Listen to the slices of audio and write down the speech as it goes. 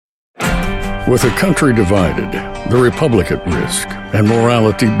With a country divided, the republic at risk, and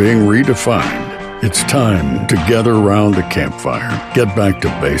morality being redefined, it's time to gather around a campfire, get back to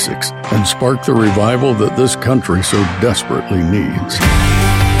basics, and spark the revival that this country so desperately needs.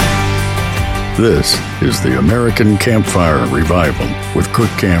 This is the American Campfire Revival with Kirk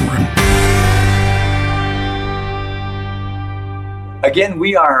Cameron. Again,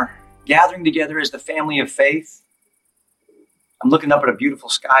 we are gathering together as the family of faith. I'm looking up at a beautiful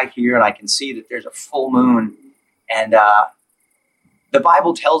sky here, and I can see that there's a full moon. And the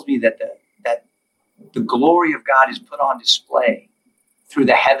Bible tells me that the glory of God is put on display through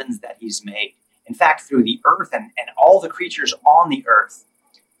the heavens that he's made. In fact, through the earth and all the creatures on the earth.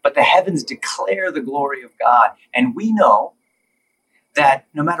 But the heavens declare the glory of God. And we know that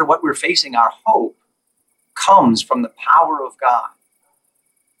no matter what we're facing, our hope comes from the power of God.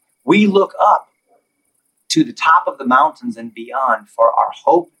 We look up to the top of the mountains and beyond for our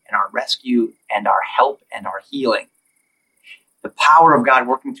hope and our rescue and our help and our healing. The power of God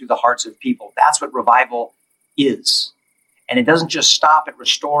working through the hearts of people. That's what revival is. And it doesn't just stop at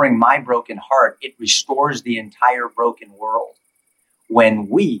restoring my broken heart. It restores the entire broken world when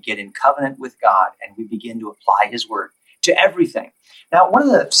we get in covenant with God and we begin to apply his word to everything. Now, one of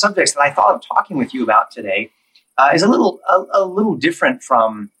the subjects that I thought of talking with you about today is a little different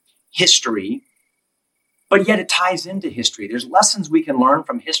from history, but yet it ties into history. There's lessons we can learn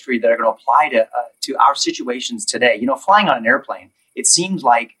from history that are going to apply to our situations today. You know, flying on an airplane, it seems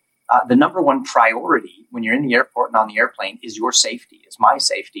like the number one priority when you're in the airport and on the airplane is your safety, is my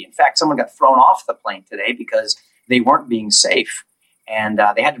safety. In fact, someone got thrown off the plane today because they weren't being safe. And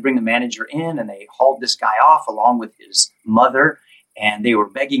they had to bring the manager in, and they hauled this guy off along with his mother. And they were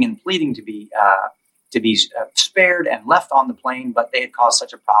begging and pleading to be spared and left on the plane, but they had caused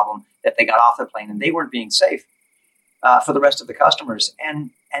such a problem that they got off the plane and they weren't being safe for the rest of the customers.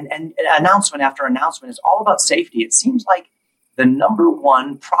 And announcement after announcement is all about safety. It seems like the number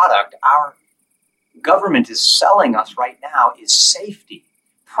one product our government is selling us right now is safety,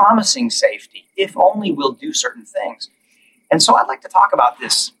 promising safety, if only we'll do certain things. And so I'd like to talk about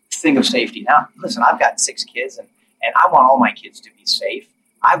this thing of safety. Now, listen, I've got 6 kids, and I want all my kids to be safe.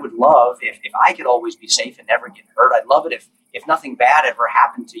 I would love if I could always be safe and never get hurt. I'd love it if nothing bad ever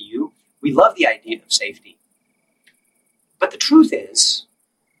happened to you. We love the idea of safety. But the truth is,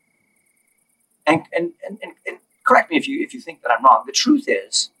 and correct me if you think that I'm wrong, the truth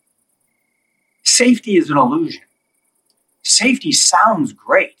is, safety is an illusion. Safety sounds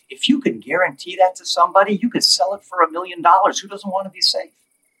great. If you could guarantee that to somebody, you could sell it for $1 million. Who doesn't want to be safe?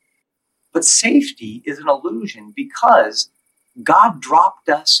 But safety is an illusion because God dropped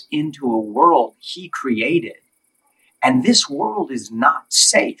us into a world he created, and this world is not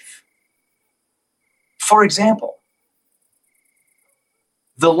safe. For example,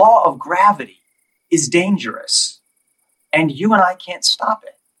 the law of gravity is dangerous, and you and I can't stop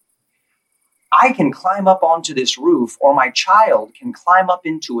it. I can climb up onto this roof, or my child can climb up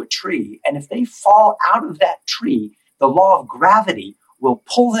into a tree, and if they fall out of that tree, the law of gravity will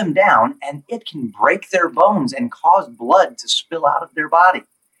pull them down, and it can break their bones and cause blood to spill out of their body.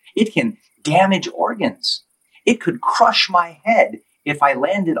 It can damage organs. It could crush my head if I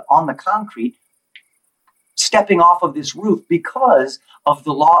landed on the concrete stepping off of this roof because of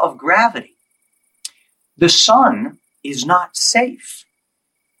the law of gravity. The sun is not safe.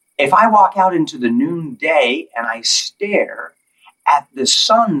 If I walk out into the noonday and I stare at the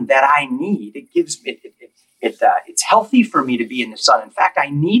sun that I need, it gives me it's healthy for me to be in the sun. In fact, I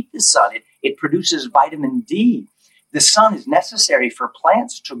need the sun. It produces vitamin D. The sun is necessary for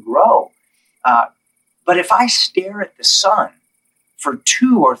plants to grow. But if I stare at the sun for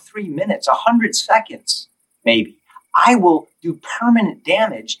 2 or 3 minutes, 100 seconds, maybe, I will do permanent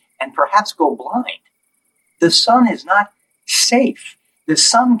damage and perhaps go blind. The sun is not safe. The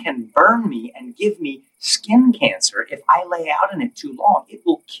sun can burn me and give me skin cancer if I lay out in it too long. It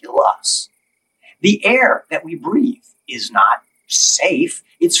will kill us. The air that we breathe is not safe.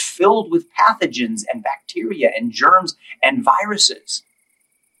 It's filled with pathogens and bacteria and germs and viruses.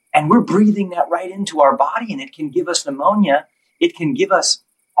 And we're breathing that right into our body, and it can give us pneumonia. It can give us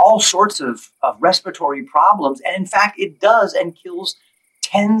all sorts of respiratory problems. And in fact, it does and kills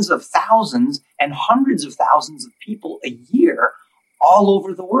tens of thousands and hundreds of thousands of people a year all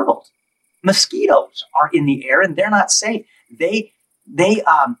over the world. Mosquitoes are in the air, and they're not safe. They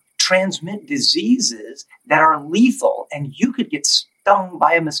transmit diseases that are lethal, and you could get stung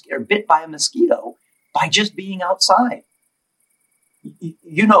by a mosquito or bit by a mosquito by just being outside.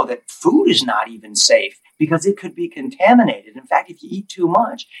 You know that food is not even safe because it could be contaminated. In fact, if you eat too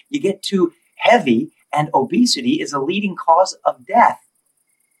much, you get too heavy, and obesity is a leading cause of death.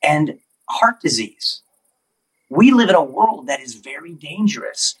 And heart disease. We live in a world that is very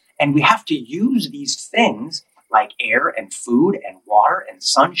dangerous, and we have to use these things like air and food and water and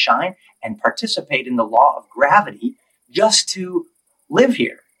sunshine and participate in the law of gravity just to live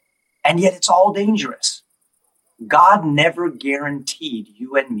here. And yet it's all dangerous. God never guaranteed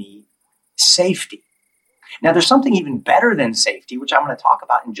you and me safety. Now, there's something even better than safety, which I'm going to talk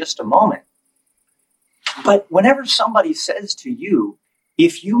about in just a moment. But whenever somebody says to you,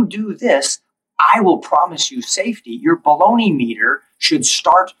 if you do this, I will promise you safety, your baloney meter should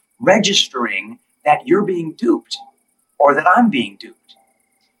start registering that you're being duped or that I'm being duped.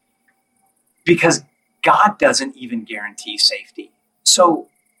 Because God doesn't even guarantee safety. So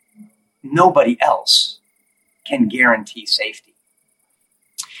nobody else can guarantee safety.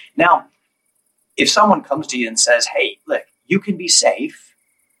 Now, if someone comes to you and says, hey, look, you can be safe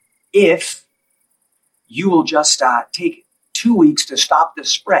if you will just take 2 weeks to stop the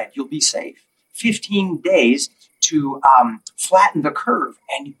spread, you'll be safe. 15 days to flatten the curve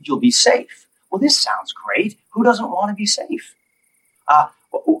and you'll be safe. Well, this sounds great. Who doesn't want to be safe?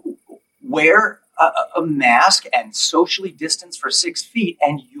 Wear a mask and socially distance for 6 feet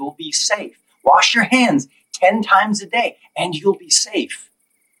and you'll be safe. Wash your hands 10 times a day and you'll be safe.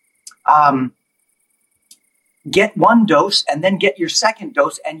 Get 1 dose and then get your 2nd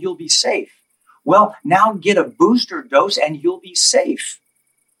dose and you'll be safe. Well, now get a booster dose and you'll be safe.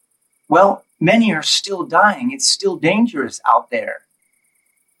 Well, many are still dying. It's still dangerous out there.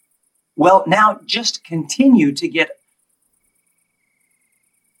 Well, now just continue to get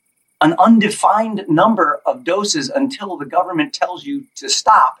an undefined number of doses until the government tells you to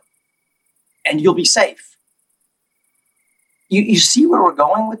stop, and you'll be safe. You see where we're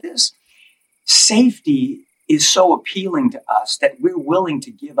going with this? Safety is so appealing to us that we're willing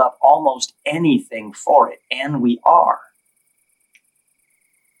to give up almost anything for it, and we are.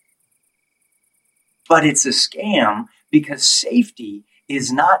 But it's a scam because safety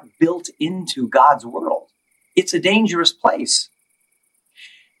is not built into God's world. It's a dangerous place.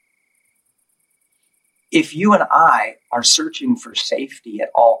 If you and I are searching for safety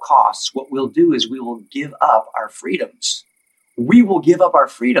at all costs, what we'll do is we will give up our freedoms. We will give up our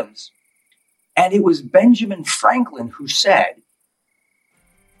freedoms. And it was Benjamin Franklin who said,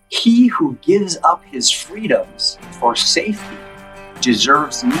 he who gives up his freedoms for safety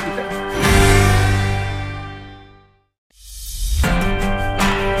deserves neither.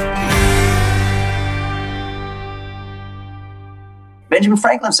 Benjamin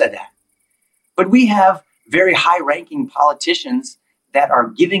Franklin said that. But we have very high-ranking politicians that are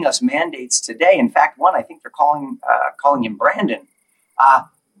giving us mandates today. In fact, one, I think they're calling him Brandon,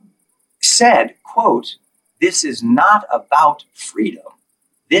 said, quote, this is not about freedom.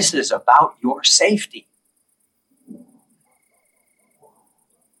 This is about your safety.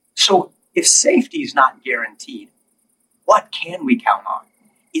 So if safety is not guaranteed, what can we count on?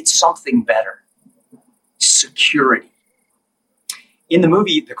 It's something better. Security. In the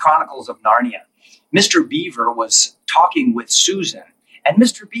movie, The Chronicles of Narnia, Mr. Beaver was talking with Susan, and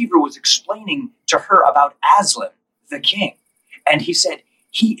Mr. Beaver was explaining to her about Aslan, the king. And he said,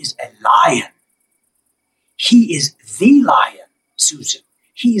 he is a lion. He is the lion, Susan.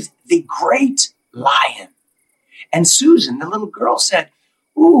 He is the great lion. And Susan, the little girl, said,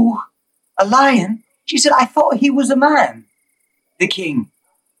 ooh, a lion? She said, I thought he was a man. The king,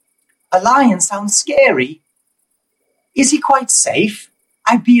 a lion sounds scary. Is he quite safe?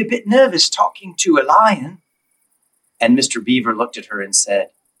 I'd be a bit nervous talking to a lion. And Mr. Beaver looked at her and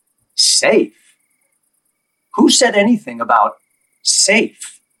said, safe? Who said anything about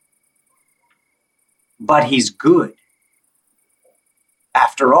safe? But he's good.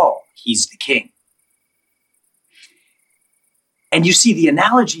 After all, he's the king. And you see, the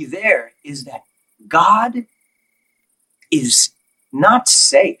analogy there is that God is not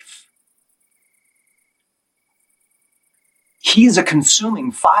safe. He is a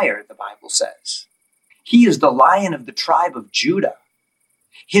consuming fire, the Bible says. He is the Lion of the tribe of Judah.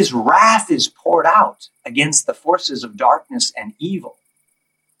 His wrath is poured out against the forces of darkness and evil.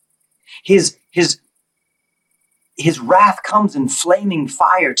 His wrath comes in flaming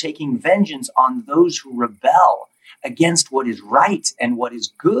fire, taking vengeance on those who rebel against what is right and what is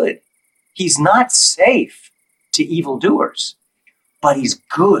good. He's not safe to evildoers, but he's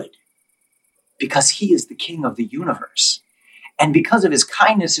good because he is the King of the universe. And because of his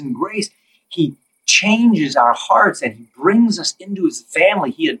kindness and grace, he changes our hearts and he brings us into his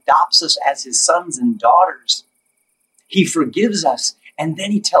family. He adopts us as his sons and daughters. He forgives us, and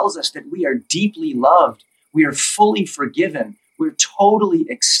then he tells us that we are deeply loved. We are fully forgiven. We're totally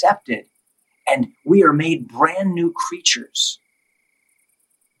accepted, and we are made brand new creatures.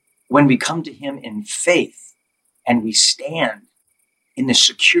 when we come to him in faith and we stand in the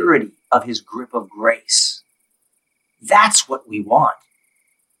security of his grip of grace. That's what we want,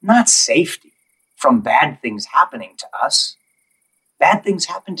 not safety from bad things happening to us. Bad things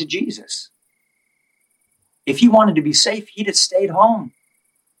happen to Jesus. If he wanted to be safe, he'd have stayed home.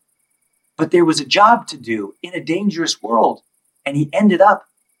 But there was a job to do in a dangerous world, and he ended up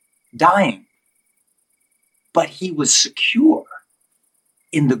dying. But he was secure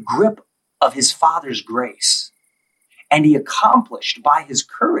in the grip of his Father's grace, and he accomplished by his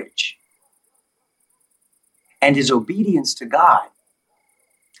courage and his obedience to God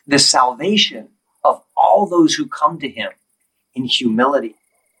the salvation of all those who come to him in humility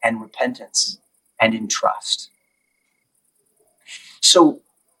and repentance and in trust. So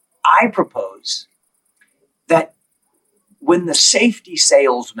I propose that when the safety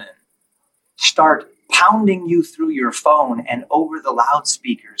salesmen start pounding you through your phone and over the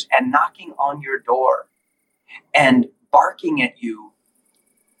loudspeakers and knocking on your door and barking at you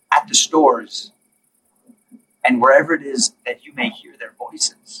at the stores and wherever it is that you may hear their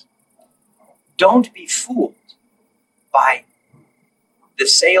voices, don't be fooled by the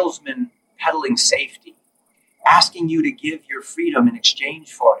salesman peddling safety, asking you to give your freedom in exchange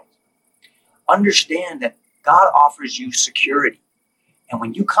for it. Understand that God offers you security. And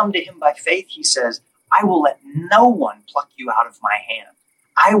when you come to him by faith, he says, I will let no one pluck you out of my hand.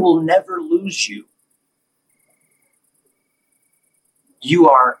 I will never lose you. You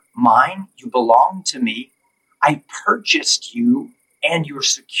are mine. You belong to me. I purchased you and your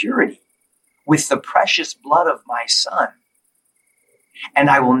security with the precious blood of my Son. And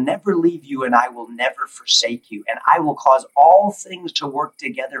I will never leave you, and I will never forsake you. And I will cause all things to work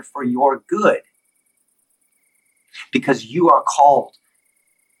together for your good, because you are called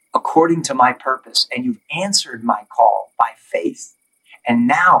according to my purpose, and you've answered my call by faith. And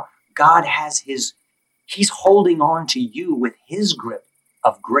now God has he's holding on to you with his grip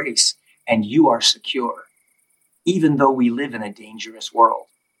of grace, and you are secure, even though we live in a dangerous world.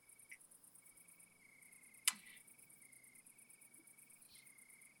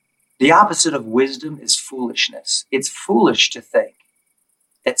 The opposite of wisdom is foolishness. It's foolish to think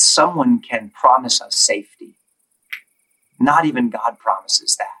that someone can promise us safety. Not even God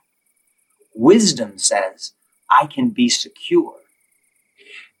promises that. Wisdom says, I can be secure.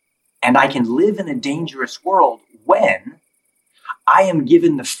 And I can live in a dangerous world when I am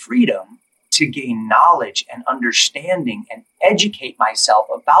given the freedom to gain knowledge and understanding and educate myself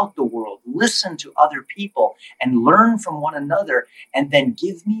about the world, listen to other people and learn from one another, and then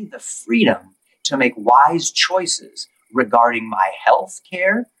give me the freedom to make wise choices regarding my health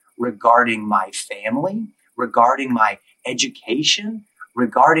care, regarding my family, regarding my education,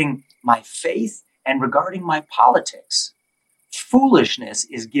 regarding my faith, and regarding my politics. Foolishness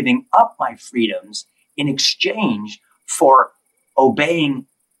is giving up my freedoms in exchange for obeying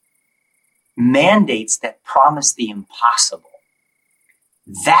mandates that promise the impossible.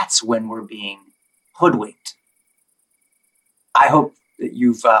 That's when we're being hoodwinked. I hope that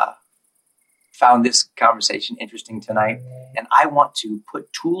you've found this conversation interesting tonight, and I want to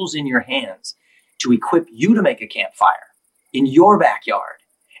put tools in your hands to equip you to make a campfire in your backyard,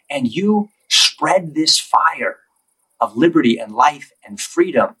 and you spread this fire of liberty and life and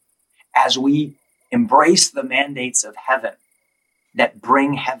freedom as we embrace the mandates of heaven that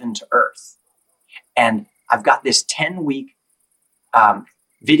bring heaven to earth. And I've got this 10-week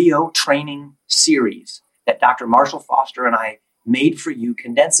video training series that Dr. Marshall Foster and I made for you,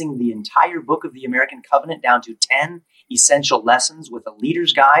 condensing the entire book of the American Covenant down to 10 essential lessons with a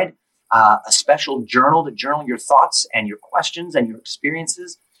leader's guide, a special journal to journal your thoughts and your questions and your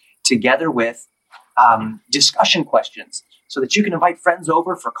experiences, together with discussion questions, so that you can invite friends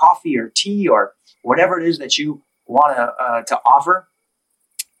over for coffee or tea or whatever it is that you want to offer,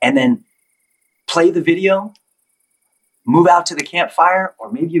 and then play the video, move out to the campfire, or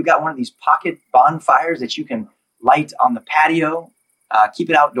maybe you've got one of these pocket bonfires that you can light on the patio, keep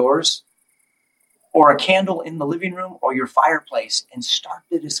it outdoors, or a candle in the living room or your fireplace, and start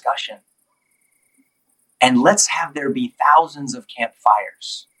the discussion. And let's have there be thousands of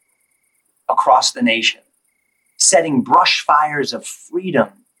campfires across the nation, setting brush fires of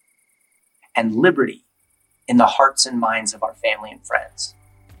freedom and liberty in the hearts and minds of our family and friends.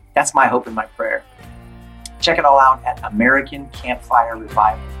 That's my hope and my prayer. Check it all out at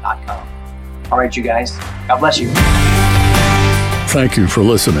AmericanCampfireRevival.com. All right, you guys. God bless you. Thank you for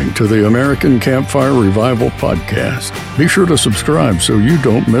listening to the American Campfire Revival Podcast. Be sure to subscribe so you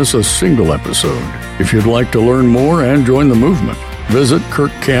don't miss a single episode. If you'd like to learn more and join the movement, visit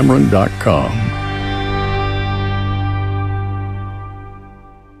KirkCameron.com.